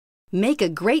Make a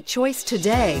great choice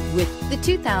today with the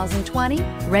 2020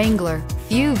 Wrangler.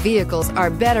 Few vehicles are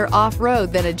better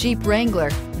off-road than a Jeep Wrangler.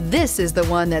 This is the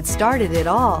one that started it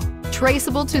all.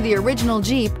 Traceable to the original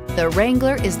Jeep, the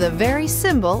Wrangler is the very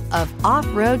symbol of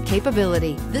off-road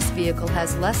capability. This vehicle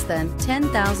has less than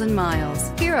 10,000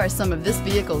 miles. Here are some of this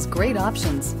vehicle's great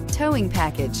options: towing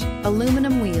package,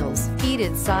 aluminum wheels,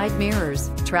 heated side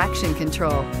mirrors, traction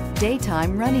control,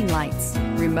 daytime running lights,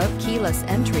 remote keyless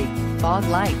entry, fog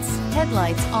lights,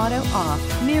 headlights auto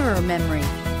off, mirror memory,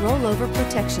 rollover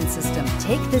protection system.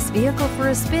 Take this vehicle for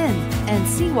a spin and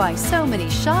see why so many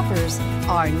shoppers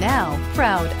are now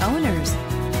proud owners.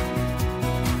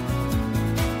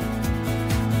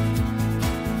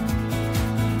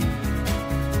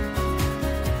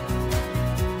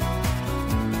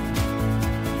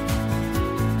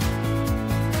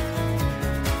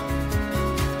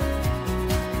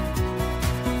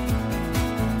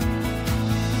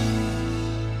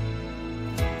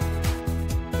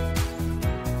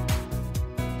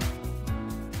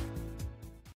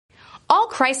 All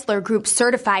Chrysler Group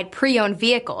certified pre-owned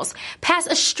vehicles pass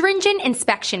a stringent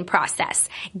inspection process,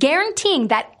 guaranteeing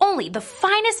that only the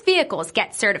finest vehicles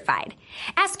get certified.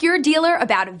 Ask your dealer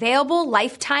about available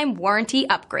lifetime warranty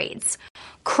upgrades.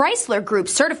 Chrysler Group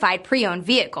certified pre-owned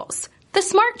vehicles, the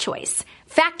smart choice,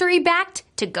 factory backed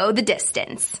to go the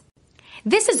distance.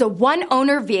 This is a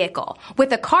one-owner vehicle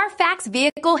with a CarFax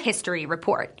Vehicle History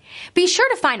Report. Be sure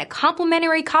to find a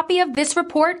complimentary copy of this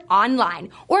report online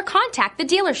or contact the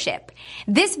dealership.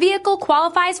 This vehicle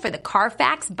qualifies for the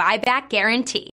CarFax buyback guarantee.